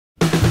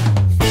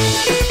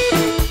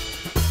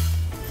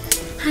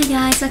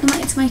guys, welcome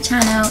back to my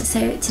channel.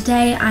 So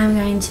today I'm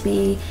going to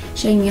be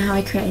showing you how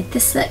I created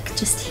this look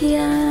just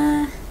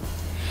here.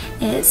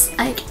 It's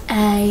like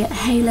a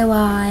halo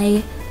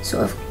eye,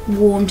 sort of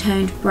warm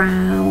toned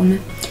brown.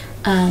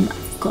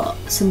 I've got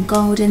some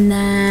gold in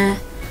there,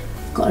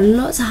 I've got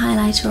lots of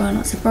highlighter on,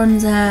 lots of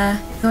bronzer.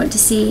 If you want to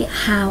see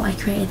how I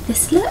created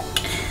this look,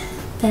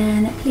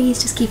 then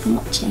please just keep on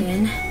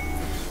watching.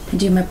 I'm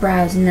doing my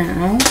brows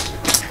now.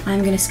 I'm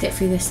going to skip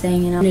through this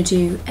thing and I'm going to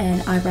do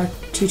an eyebrow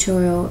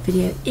tutorial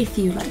video. If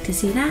you'd like to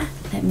see that,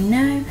 let me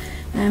know.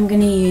 I'm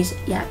going to use,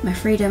 my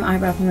Freedom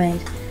eyebrow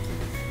pomade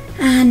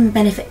and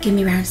Benefit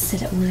Gimme Round to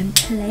set it all in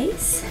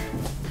place.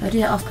 So I'll do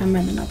that off camera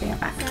and then I'll be right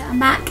back. I'm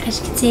back. As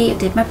you can see, I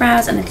did my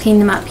brows and I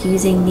cleaned them up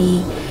using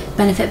the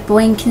Benefit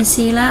Boi-ing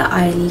concealer.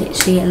 I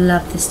literally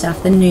love this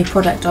stuff. The new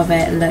product of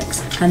it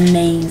looks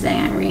amazing.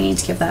 I really need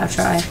to give that a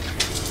try.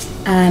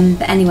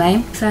 But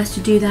anyway, first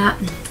to do that,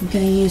 I'm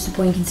going to use the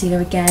Boi-ing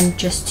concealer again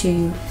just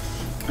to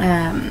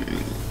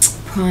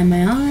prime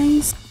my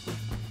eyes.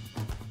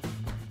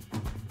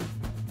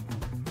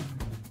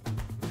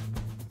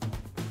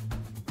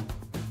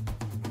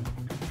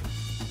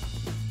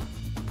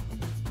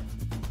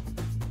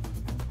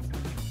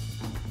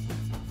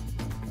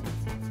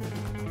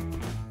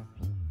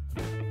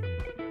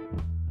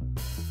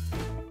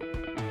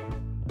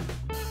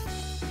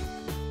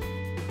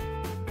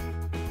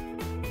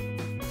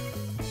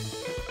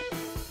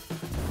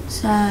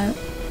 So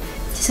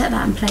to set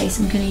that in place,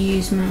 I'm going to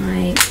use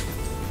my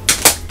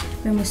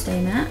Grwm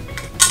stay mat.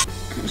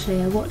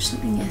 Actually, I watched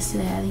something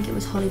yesterday, I think it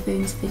was Holly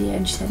Boone's video,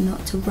 and she said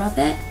not to rub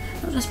it,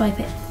 not just wipe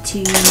it,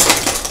 to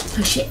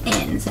push it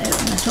in. So I'm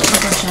going to sort the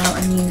brush out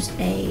and use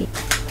a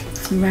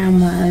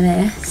round one of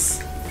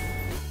this.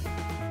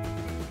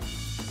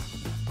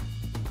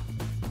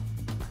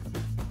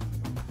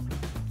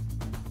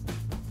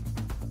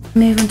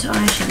 Move on to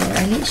eyeshadow.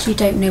 I literally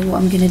don't know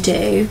what I'm going to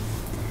do.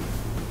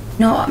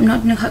 I'm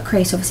not going to cut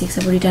crease obviously because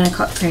I've already done a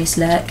cut crease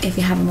look. If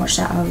you haven't watched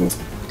that, I will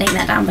link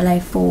that down below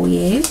for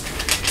you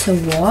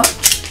to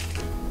watch.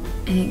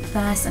 I think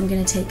first I'm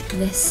going to take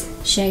this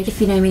shade. If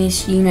you know me,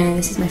 you know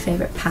this is my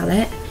favourite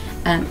palette.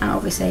 And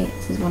obviously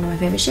this is one of my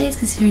favourite shades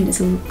considering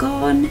it's all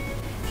gone.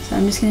 So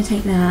I'm just going to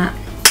take that.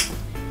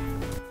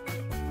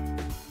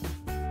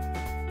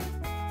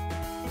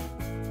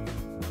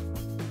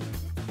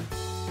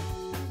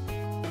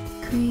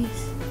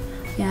 Crease.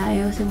 Yeah,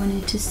 I also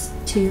wanted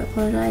to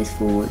apologise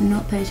for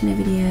not posting a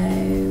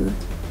video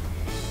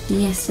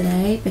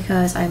yesterday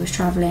because I was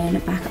travelling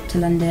back up to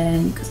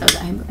London because I was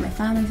at home with my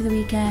family for the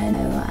weekend.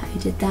 So I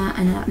did that,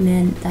 and that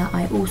meant that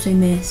I also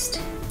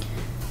missed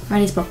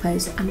Friday's blog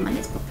post and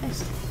Monday's blog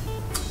post.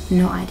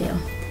 Not ideal,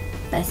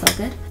 but it's all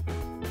good.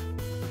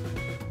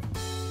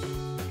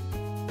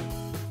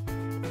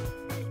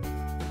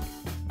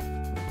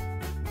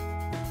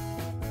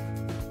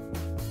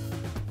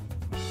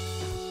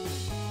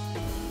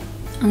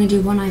 I'm going to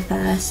do one eye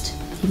first,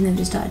 even though I've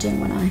just started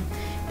doing one eye.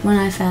 One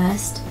eye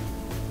first,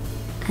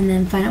 and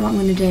then find out what I'm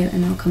going to do,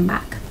 and I'll come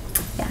back.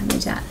 Yeah, I'm going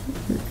to do that.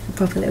 A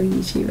proper little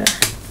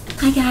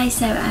YouTuber. Hi guys,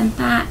 so I'm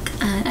back,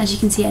 and as you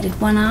can see I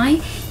did one eye.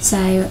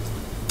 So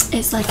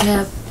it's like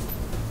a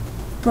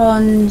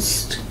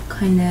bronzed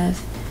kind of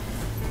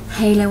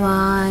halo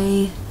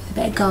eye, a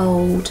bit of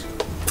gold.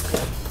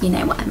 You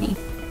know what I mean.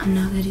 I'm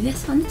now going to do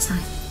this on this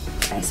side.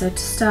 Okay, so to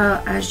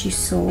start, as you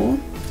saw,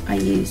 I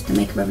used the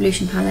Makeup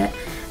Revolution palette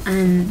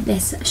and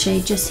this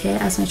shade just here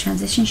as my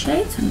transition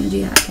shade, so I'm going to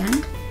do that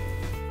again.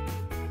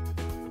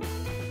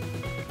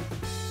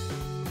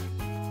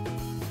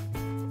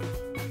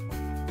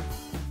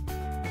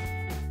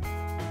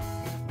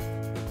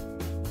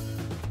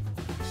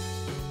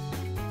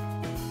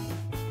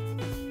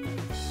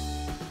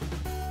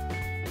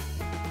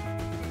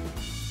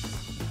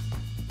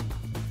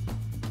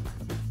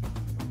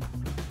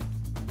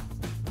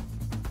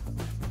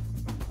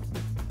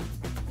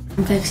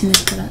 I'm focusing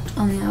this product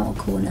on the outer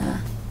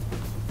corner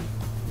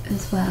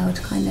as well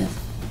to kind of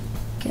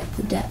get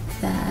the depth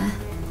there.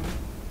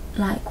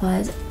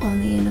 Likewise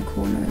on the inner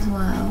corner as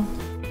well.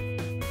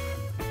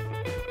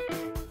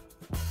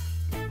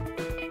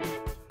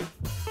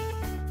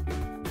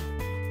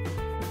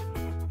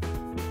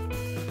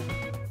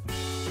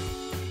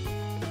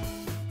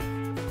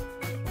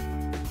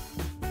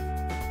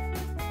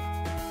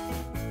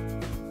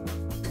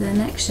 So the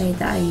next shade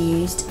that I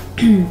used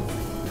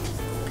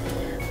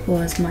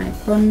was my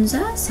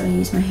bronzer. So I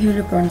used my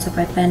Hoola bronzer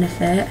by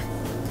Benefit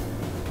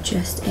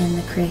just in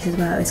the crease as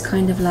well. It's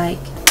kind of like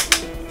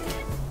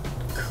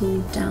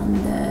cooled down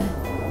the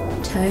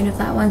tone of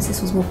that one. So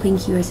this was more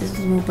pinky, whereas this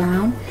was more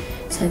brown.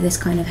 So this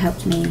kind of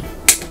helped me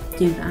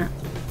do that,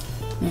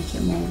 make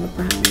it more of a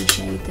browny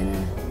shade than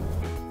a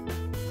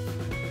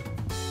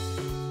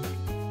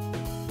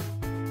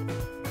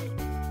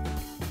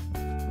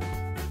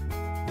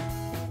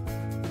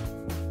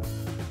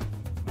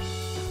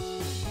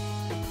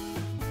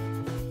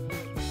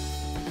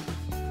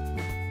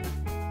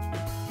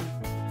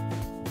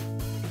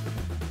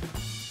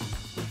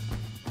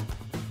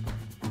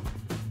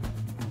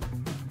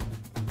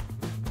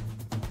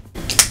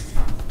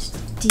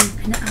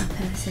deepen it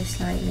up ever so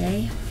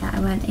slightly. I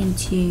went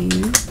into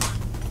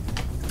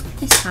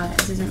this palette.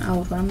 This is an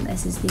old one.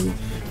 This is the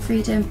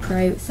Freedom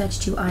Pro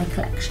 32i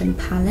collection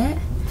palette,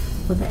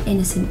 or the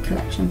Innocent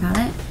collection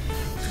palette.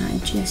 And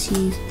I just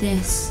used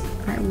this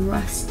like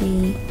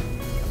rusty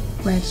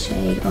red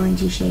shade,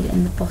 orangey shade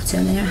in the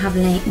bottom. They don't have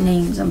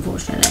names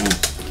unfortunately,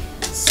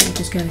 so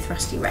just go with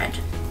rusty red,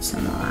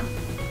 something like that.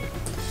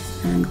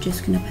 And I'm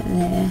just going to put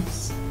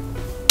this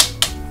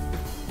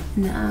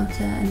in the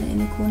outer and the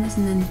inner corners,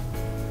 and then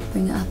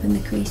bring it up in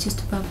the crease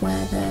just above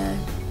where the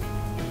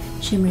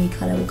shimmery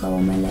colour will go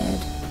on my lid.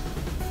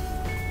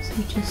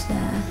 So just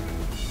there.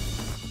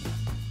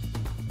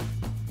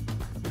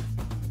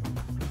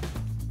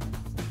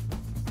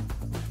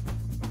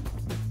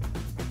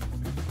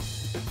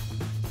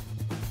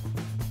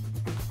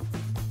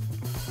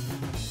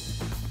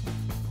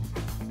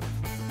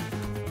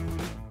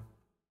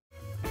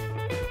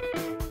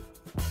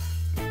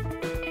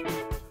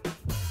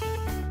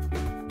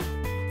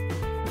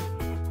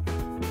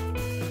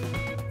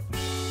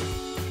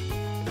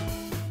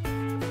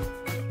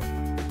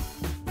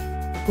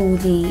 All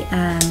the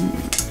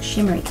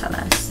shimmery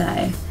colour. So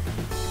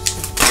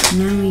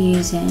now we're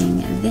using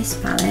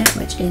this palette,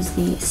 which is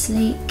the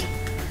Sleek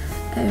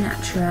Au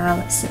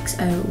Naturel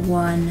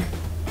 601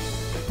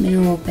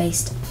 mineral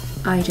based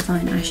eye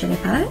divine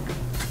eyeshadow palette.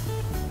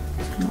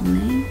 That's a long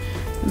name.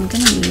 And we're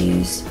going to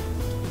use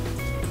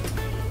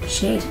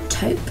shade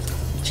Taupe,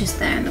 which is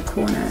there in the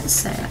corner.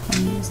 So I'm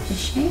going to use this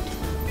shade.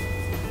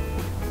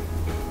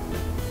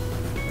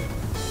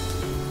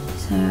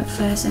 So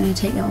first I'm going to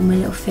take that on my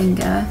little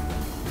finger,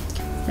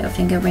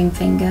 ring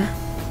finger,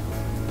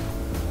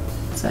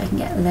 so I can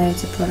get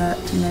loads of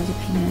product and loads of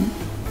pigment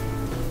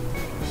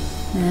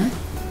there.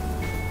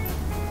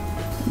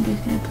 I'm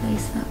just going to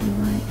place that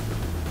right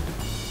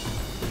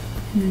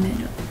in the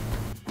middle.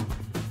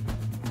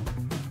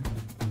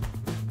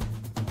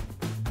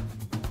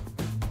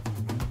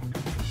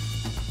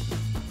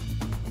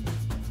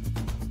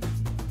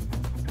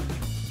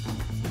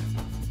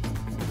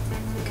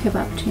 Go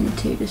back between the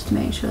two just to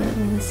make sure that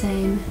they're the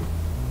same.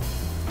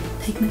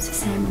 Pigment's the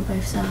same on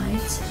both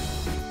sides.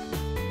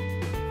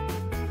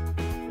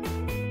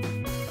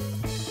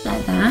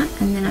 Like that,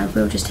 and then I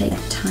will just take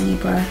a tiny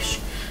brush,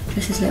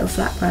 just this little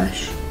flat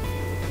brush.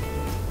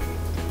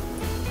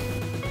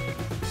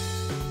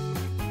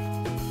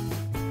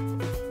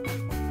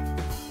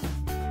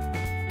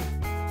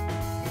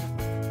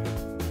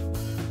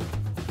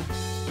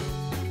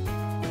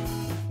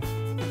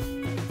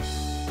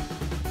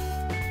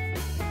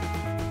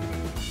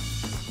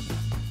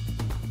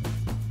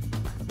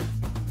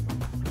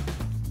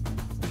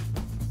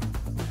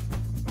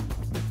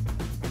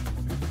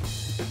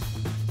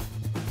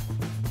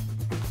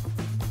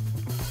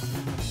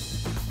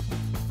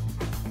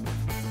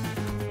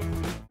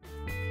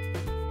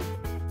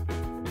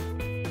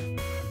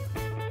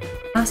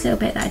 Last little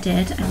bit that I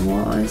did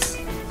was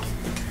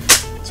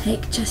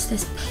take just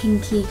this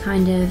pinky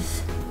kind of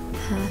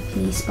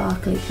purpley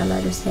sparkly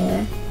colour just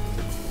here,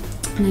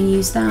 and I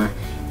use that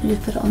and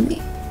just put it on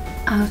the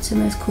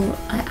outermost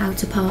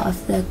outer part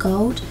of the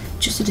gold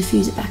just to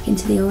diffuse it back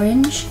into the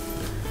orange.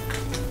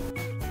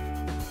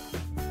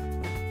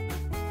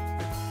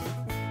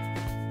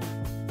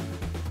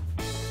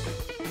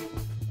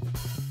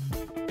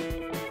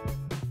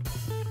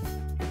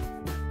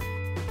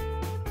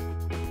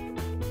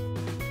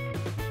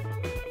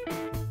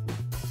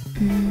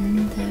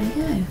 And there we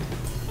go.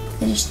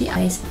 Finish the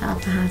eyes, the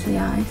upper half of the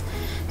eyes.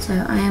 So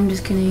I am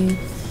just going to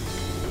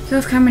go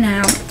off camera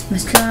now,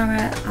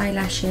 mascara,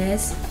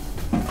 eyelashes,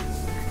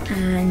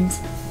 and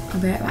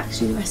I'll be right back to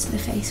do the rest of the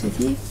face with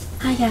you.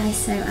 Hi guys,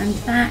 so I'm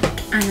back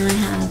and I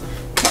have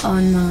put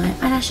on my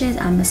eyelashes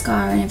and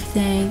mascara and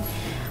everything,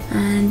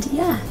 and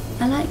yeah,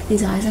 I like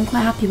these eyes. I'm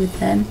quite happy with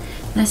them.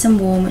 Nice and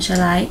warm, which I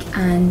like,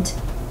 and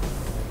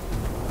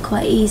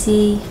quite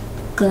easy.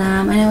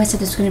 Glam. I know I said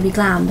this was going to be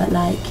glam, but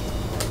like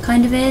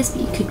kind of is,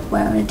 but you could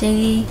wear it on a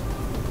daily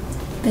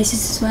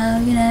basis as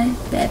well, you know,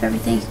 bit of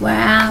everything. You could wear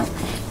it out,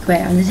 you could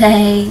wear it on the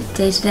day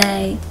to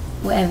day,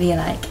 whatever you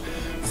like.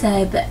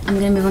 So, but I'm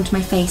going to move on to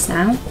my face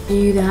now.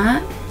 Do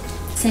that,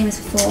 same as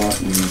before,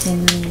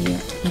 using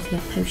the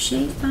Maeve Post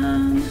Shave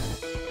Balm.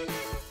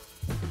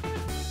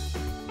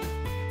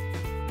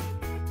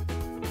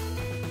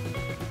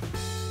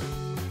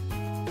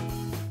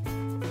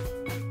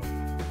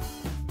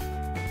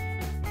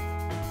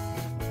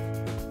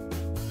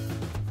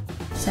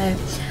 So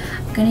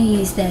I'm going to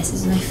use this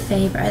as my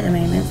favourite at the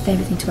moment,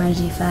 favourite thing to wear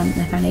underneath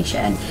my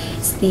foundation.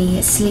 It's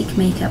the Sleek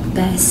Makeup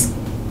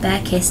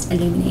Bare Kissed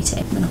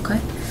Illuminating Monaco.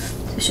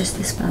 So it's just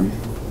this one.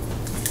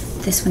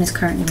 This one is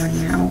currently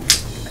running out.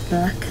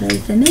 Luckily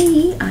for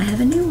me, I have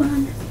a new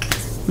one.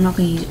 I'm not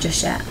going to use it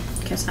just yet,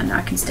 because I know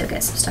I can still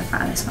get some stuff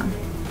out of this one.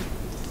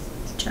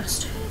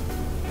 Just.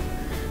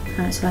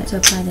 So I like to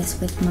apply this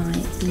with my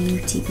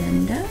Beauty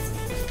Blender.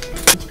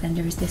 Beauty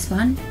Blender is this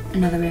one,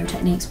 another Real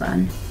Techniques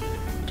one.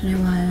 I don't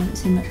know why I haven't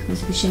seen much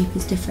because the shape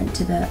is different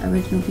to the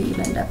original Beauty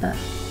Blender, but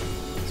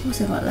it's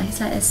also got like,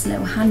 it's like this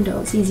little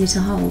handle. It's easier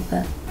to hold,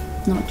 but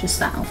not just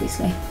that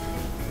obviously.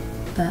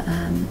 but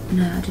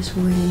no, I just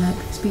really like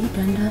this beauty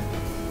blender.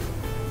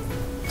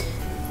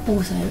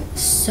 Also,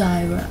 so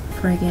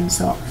friggin'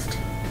 soft.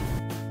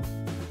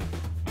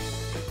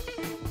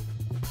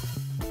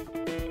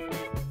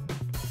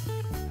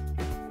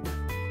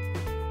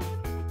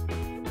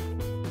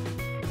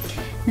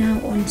 Now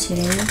onto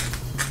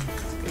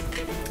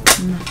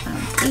my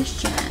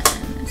foundation.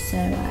 So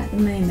at the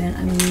moment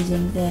I'm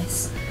using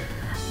this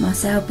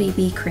Marcel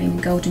BB Cream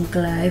Golden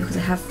Glow because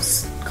I have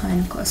kind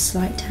of got a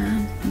slight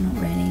tan,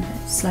 not really,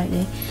 but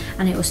slightly,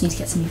 and I also need to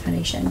get some new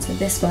foundation. So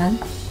this one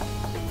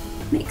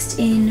mixed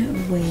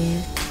in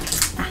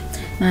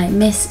with my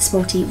Miss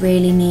Sporty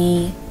Really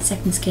Me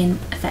Second Skin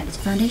Effect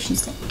Foundation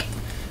Stick.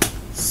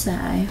 So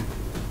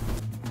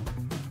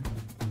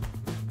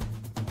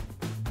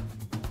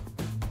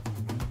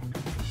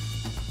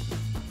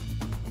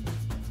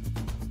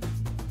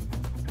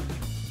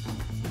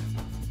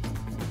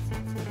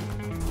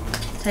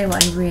tell you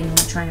what I really want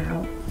to try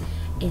out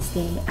is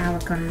the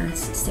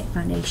Hourglass Stick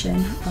Foundation.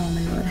 Oh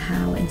my god,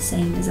 how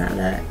insane does that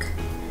look?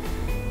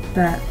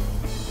 But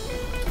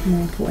more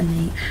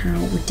importantly, how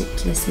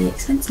ridiculously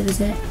expensive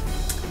is it?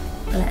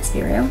 But let's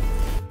be real.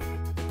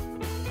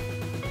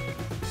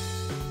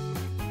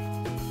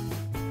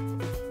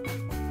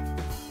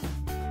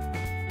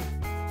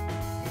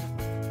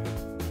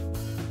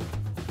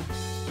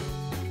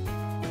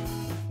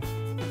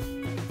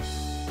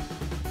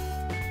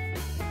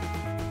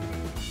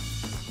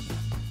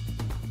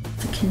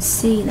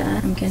 Concealer,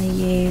 I'm going to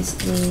use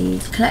the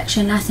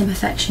Collection Lasting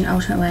Perfection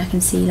Ultimate Wear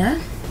Concealer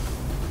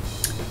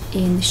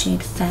in the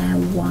shade Fair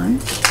 1.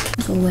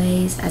 As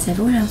always, as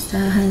everyone else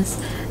does,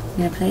 I'm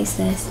going to place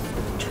this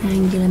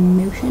triangular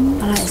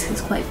motion. I like this because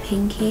it's quite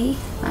pinky,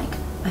 like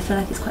I feel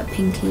like it's quite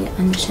pinky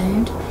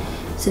undertoned,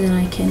 so then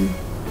I can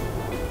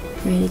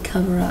really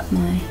cover up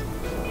my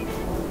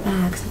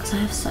bags, because I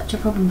have such a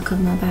problem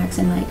covering my bags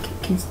and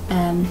like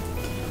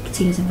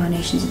concealers and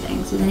foundations and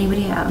things. Is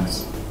anybody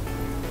else?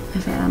 I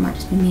feel like that might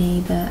just be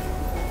me, but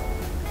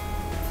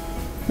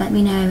let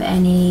me know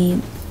any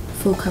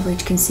full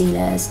coverage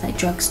concealers, like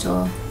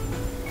drugstore,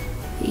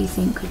 that you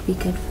think would be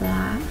good for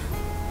that.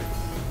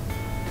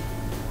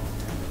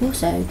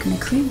 Also, going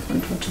to cream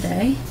contour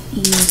today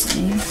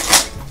using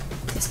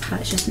this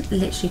palette. It's just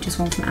literally just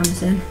one from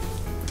Amazon,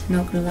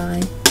 not gonna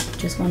lie,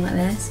 just one like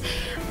this,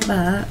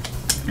 but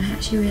I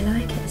actually really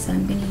like it, so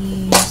I'm going to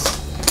use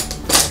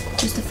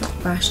just a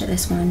flat brush like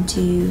this one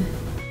to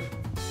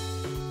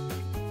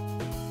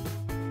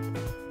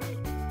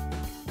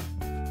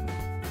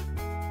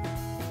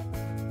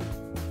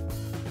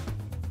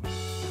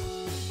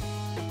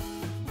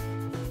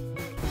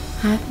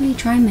I haven't really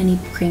tried many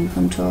cream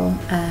contour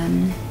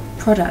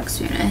products,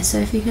 to be honest, so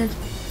if you could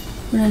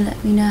want to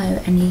let me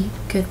know any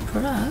good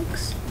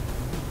products,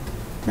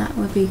 that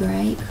would be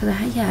great, because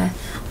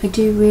I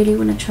do really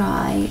want to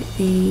try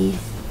the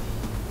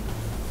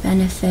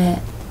Benefit,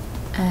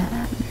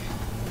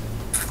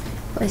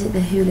 what is it,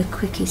 the Hula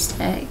Quickie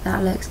Stick.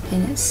 That looks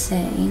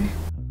insane.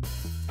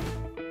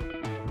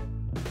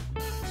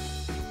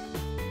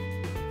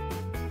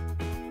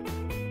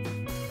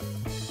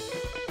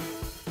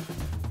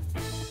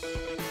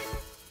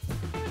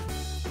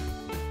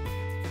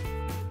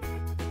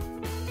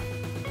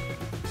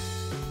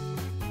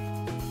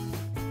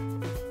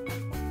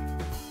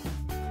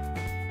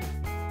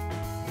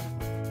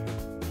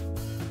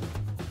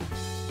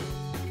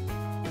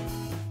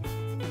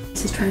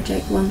 This is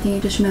tragic. One thing I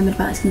just remembered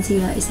about this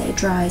concealer is that it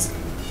dries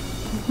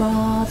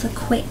rather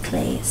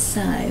quickly,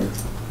 so I'm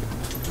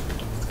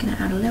just going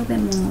to add a little bit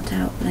more to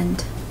help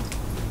blend.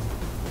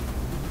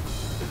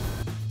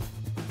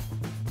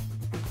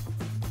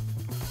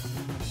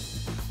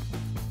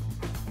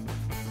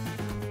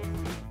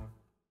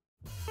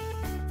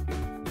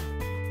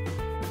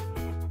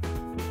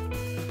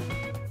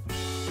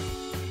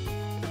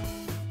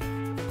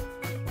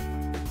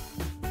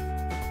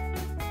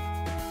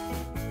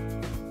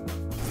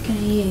 I'm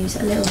going to use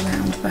a little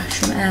round brush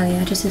from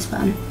earlier, just this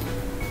one,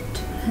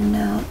 to blend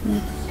out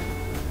this.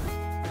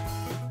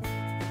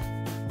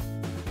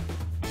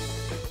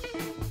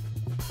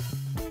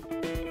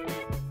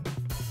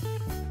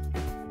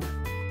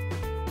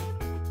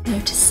 So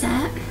to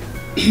set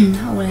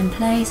that all in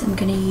place, I'm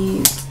going to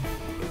use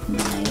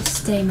my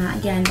Stay Matte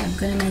again. I'm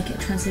going to make it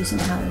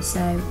translucent powder,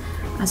 so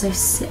as I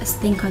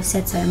think I've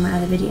said so in my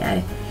other video,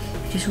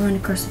 you just run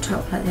across the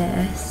top like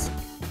this.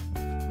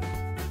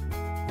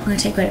 I'm going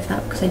to take credit for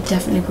that because I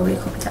definitely probably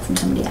copied that from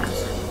somebody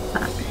else,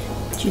 but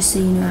just so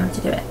you know how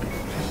to do it.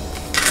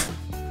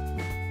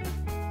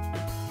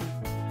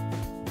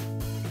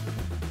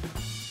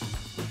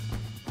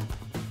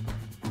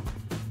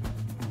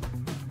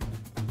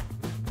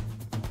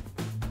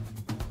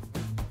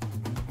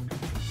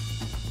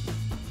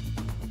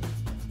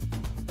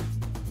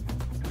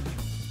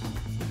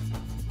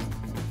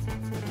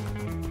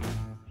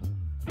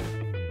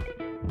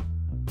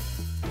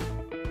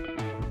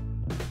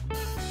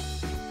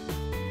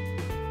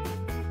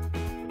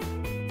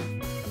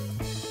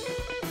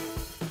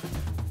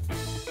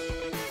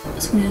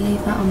 Just going to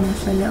leave that on there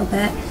for a little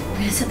bit.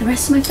 going to set the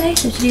rest of my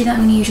face. So to do that,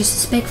 I'm going to use just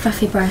this big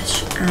fluffy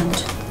brush and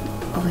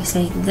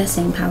obviously the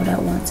same powder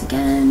once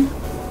again.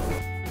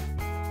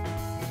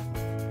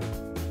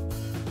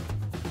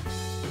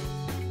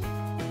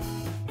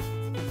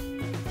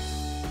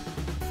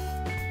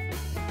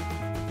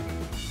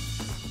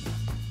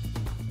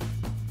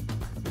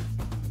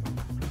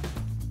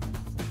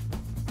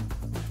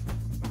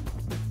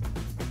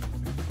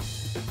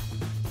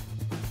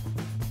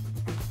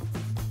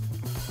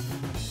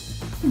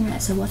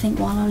 Right, so I think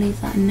while I'll leave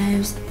that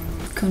nose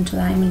contour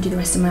there, I'm going to do the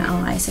rest of my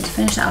eye. So to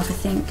finish that off, I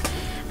think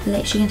I'm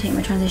literally going to take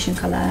my transition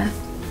colour,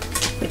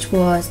 which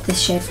was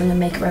this shade from the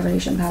Makeup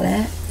Revolution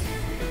palette.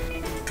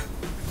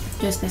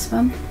 Just this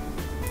one.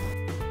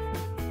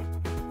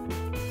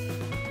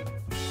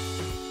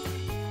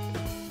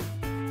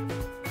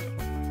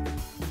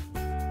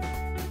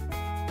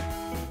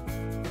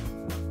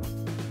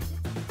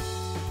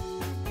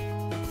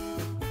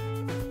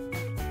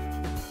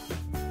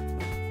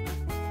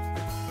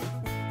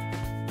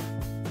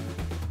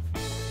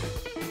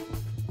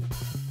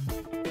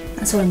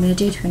 That's all I'm going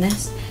to do, to be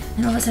honest.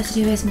 And all that's left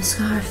to do is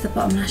mascara for the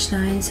bottom lash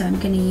line. So I'm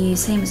going to use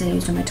same as I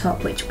used on my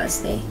top, which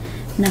was the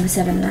No.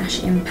 7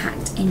 Lash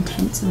Impact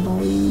Intense and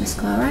Volume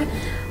Mascara.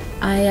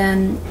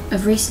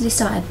 I've recently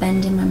started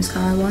bending my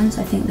mascara ones.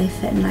 I think they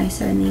fit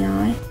nicer in the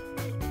eye.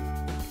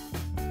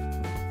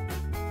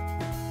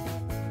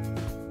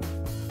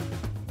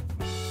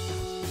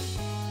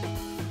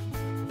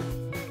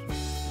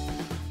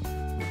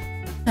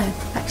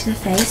 So back to the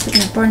face. We're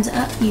going to bronze it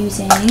up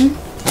using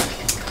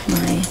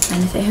my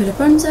Benefit Hoola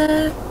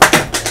bronzer.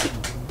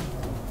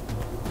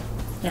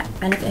 Yeah,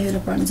 Benefit Hoola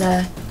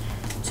bronzer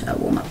to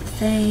warm up the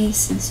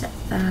face and set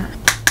that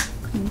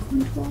cream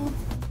contour.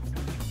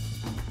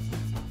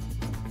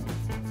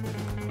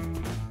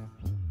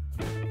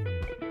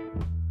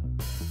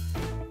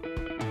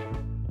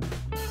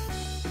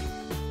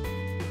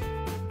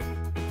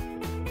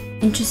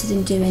 Interested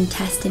in doing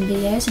testing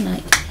videos and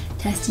like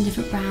testing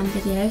different brand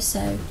videos,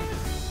 so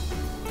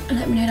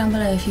let me know down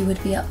below if you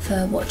would be up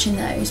for watching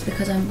those,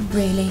 because I'm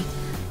really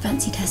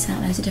fancy testing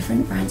out loads of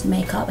different brands of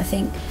makeup. I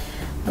think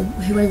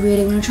who I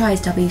really want to try is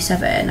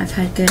W7. I've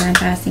heard good and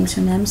bad things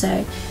from them,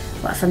 so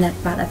about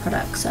their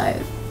products, so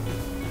I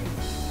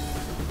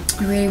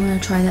really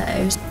want to try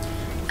those.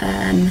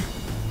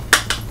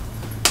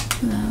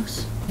 Who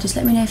else? Just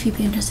let me know if you'd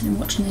be interested in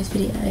watching those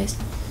videos,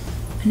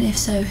 and if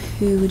so,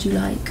 who would you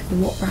like, or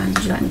what brands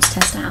would you like me to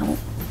test out?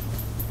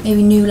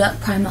 Maybe New Look,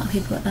 Primark,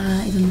 people like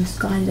that. Even the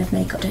Sky have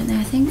makeup, don't they,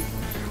 I think?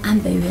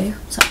 And Boohoo,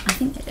 so I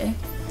think they do.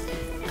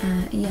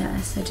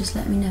 Yeah, so just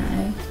let me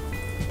know.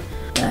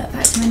 But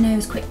back to my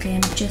nose quickly,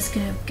 and I'm just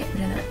going to get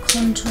rid of that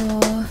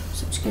contour.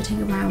 So I'm just going to take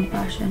a round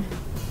brush and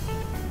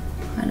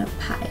kind of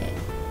pat it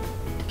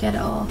to get it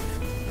off.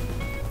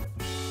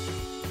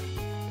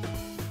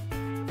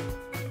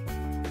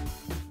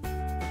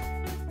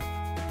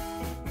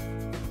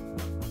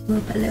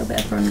 We'll put a little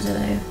bit of bronzer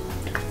though.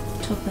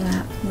 Top of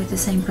that with the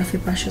same fluffy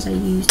brush as I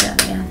used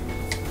earlier.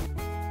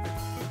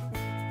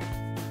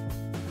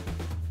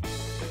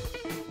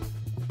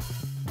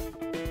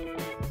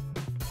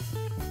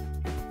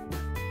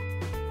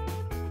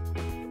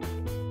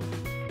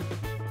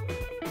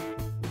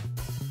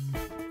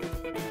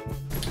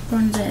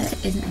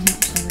 Bronzer isn't as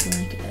much as I would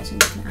like it though, so I'm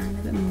just going to add a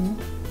little bit more.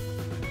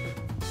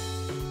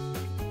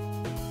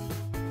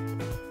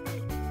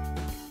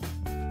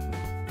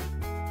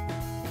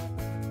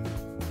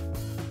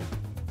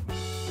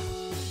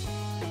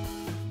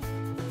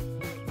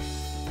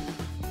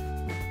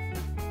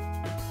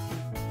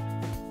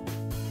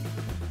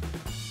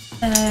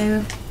 So,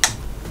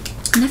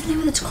 I never know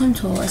whether to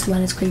contour as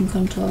well as cream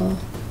contour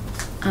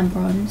and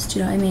bronze, do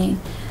you know what I mean?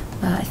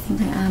 But I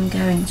think I am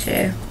going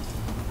to,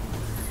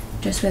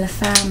 just with a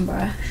fan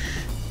brush,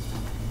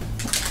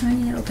 a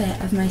tiny little bit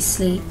of my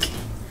sleek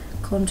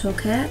contour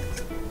kit.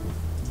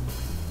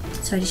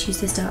 So I just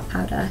use this dark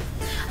powder.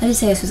 I did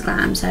say this was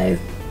Glam, so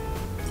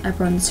a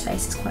bronzed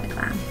face is quite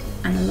Glam,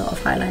 and a lot of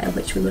highlighter,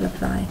 which we will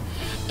apply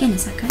in a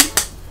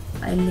second.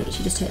 I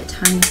literally just take the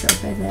tiniest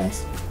little bit of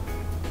this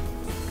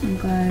and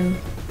go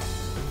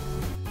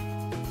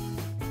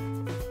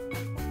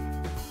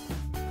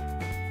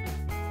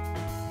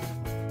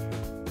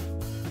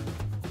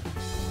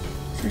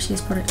especially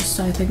this product is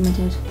so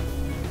pigmented.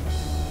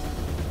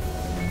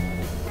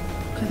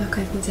 Go back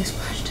over with this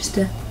brush just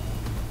to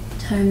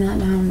tone that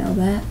down a little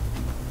bit.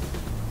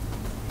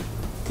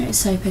 It's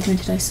so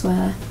pigmented, I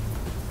swear.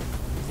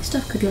 This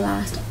stuff could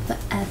last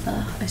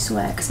forever, I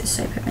swear, because it's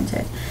so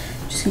pigmented.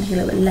 I'm just going to do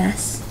a little bit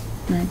less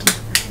than I did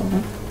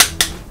before.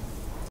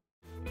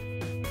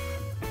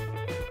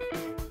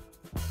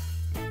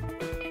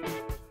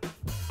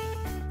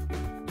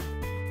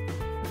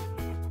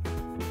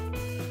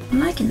 I'm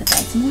liking the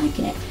face, I'm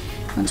liking it.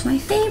 On to my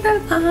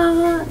favourite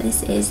part.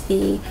 This is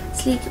the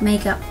Sleek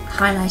Makeup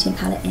Highlighting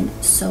Palette in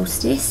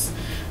Solstice.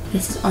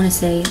 This is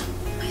honestly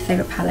my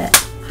favourite palette,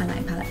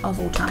 highlighting palette of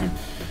all time.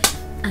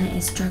 And it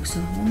is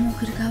drugstore. What more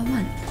could a girl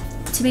want?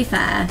 To be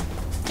fair,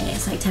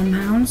 it's like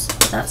 £10,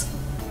 but that's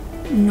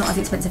not as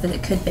expensive as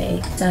it could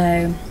be.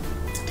 So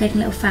 £10 taking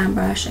a little fan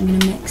brush, I'm going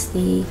to mix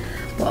the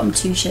bottom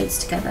 2 shades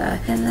together.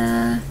 And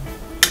then,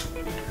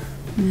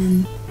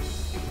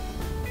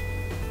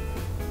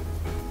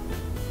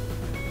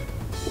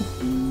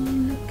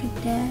 look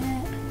at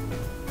that.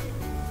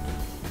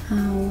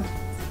 How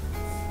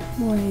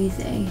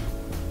crazy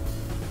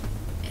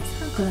is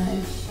that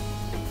glow?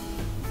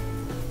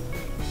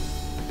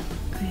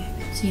 Oh yeah,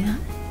 you can see that.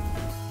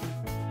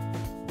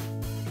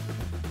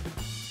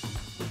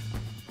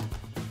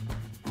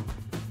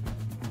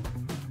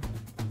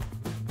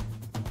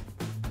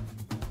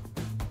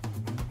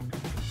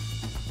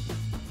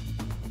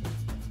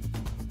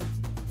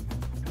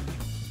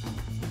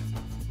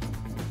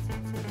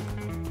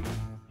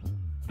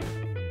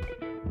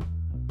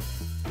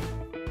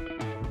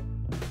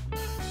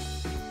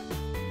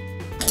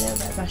 A little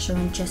bit of blush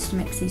on just to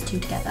mix these 2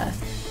 together.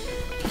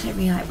 I don't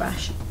really like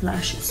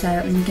blush, so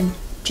I'm going to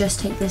just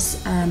take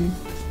this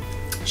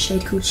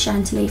shade called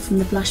Chantilly from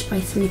the Blush by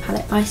 3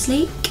 palette by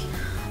Sleek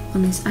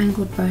on this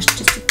angled brush,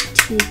 just a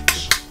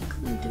tinge.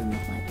 I do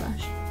not like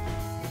blush.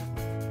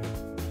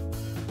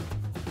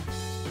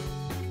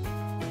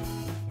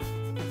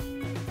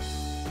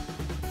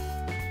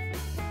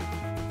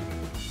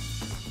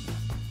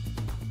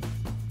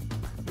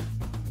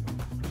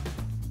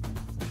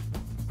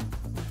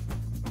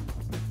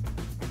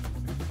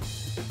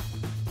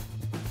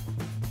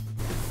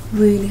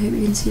 Really hope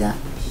you can see that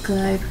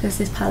glow because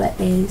this palette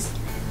is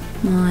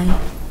my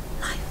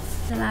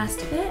life. The last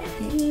bit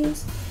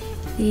is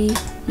the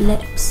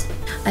lips.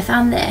 I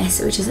found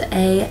this, which is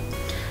a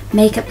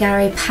Makeup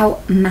Gallery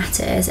Pout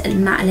Matters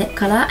matte lip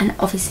colour, and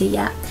obviously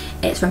yeah,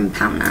 it's from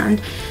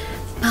Poundland,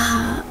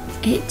 but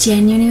it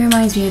genuinely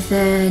reminds me of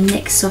the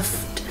NYX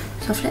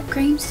soft lip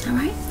creams, is that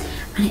right?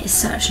 And it is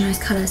such a nice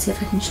colour. See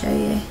if I can show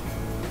you.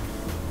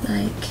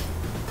 Like,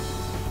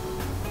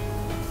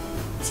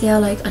 see how,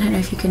 like, I don't know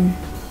if you can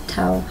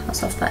tell how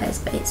soft that is,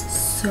 but it's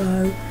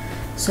so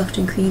soft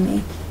and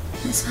creamy,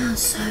 and it smells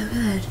so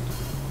good.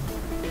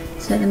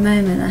 So at the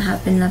moment I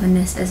have been loving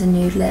this as a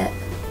nude lip.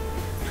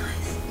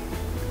 Nice.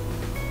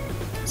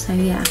 So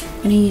yeah,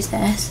 I'm gonna use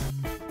this.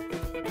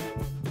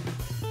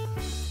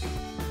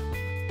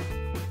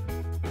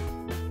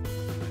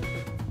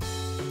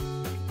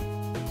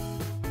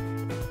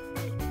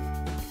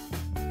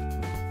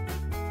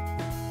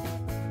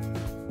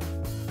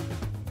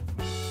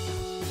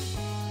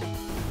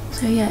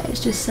 So yeah, it's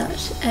just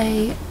such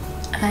a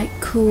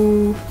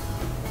cool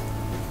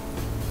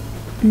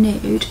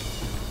nude.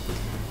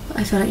 But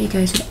I feel like it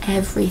goes with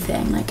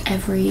everything, like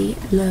every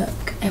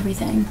look,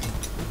 everything.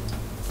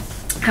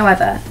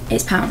 However,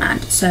 it's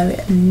Poundland, so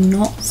I'm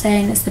not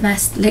saying it's the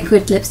best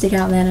liquid lipstick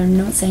out there, and I'm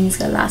not saying it's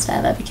gonna last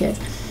forever, because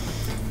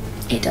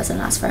it doesn't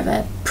last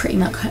forever. Pretty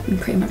much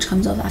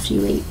comes off after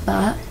you eat.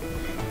 But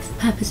for the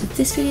purpose of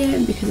this video,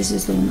 and because this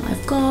is the one that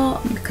I've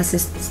got, and because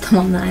this is the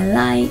one that I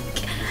like,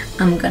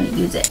 I'm gonna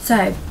use it.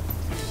 So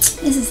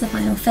this is the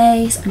final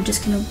face. I'm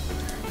just gonna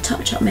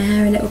touch up my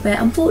hair a little bit.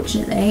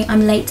 Unfortunately,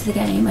 I'm late to the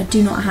game. I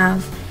do not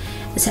have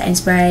a setting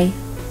spray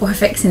or a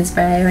fixing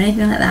spray or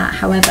anything like that.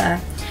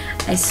 However,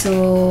 I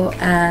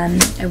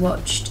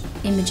watched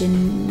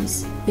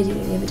Imogen's video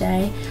the other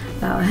day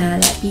about her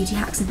like beauty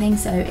hacks and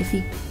things. So if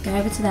you go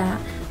over to that,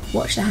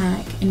 watch the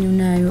hack, and you'll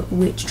know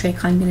which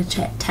trick I'm gonna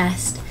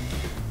test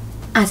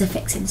as a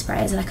fixing spray,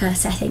 as like a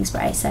setting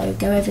spray. So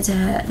go over to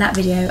that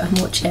video and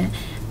watch it,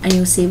 and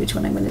you'll see which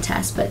one I'm going to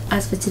test. But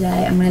as for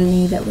today, I'm going to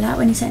leave it without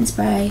any setting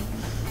spray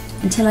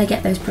until I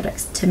get those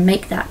products to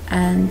make that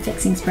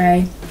fixing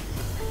spray.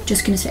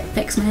 Just going to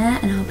fix my hair,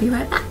 and I'll be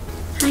right back.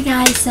 Hi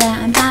guys, so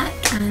I'm back,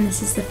 and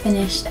this is the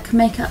finished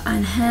makeup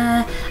and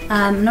hair.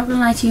 I'm not going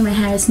to lie to you, my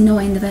hair is not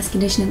in the best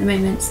condition at the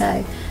moment,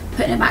 so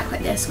putting it back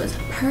like this was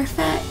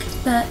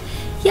perfect. But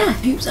yeah,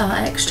 hoops are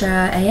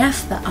extra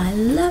AF, but I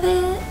love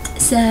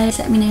it. So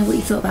let me know what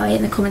you thought about it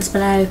in the comments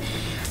below.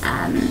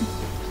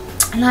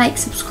 Like,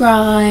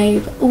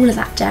 subscribe, all of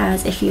that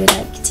jazz if you would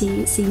like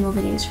to see more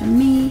videos from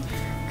me,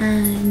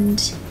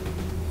 and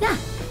yeah.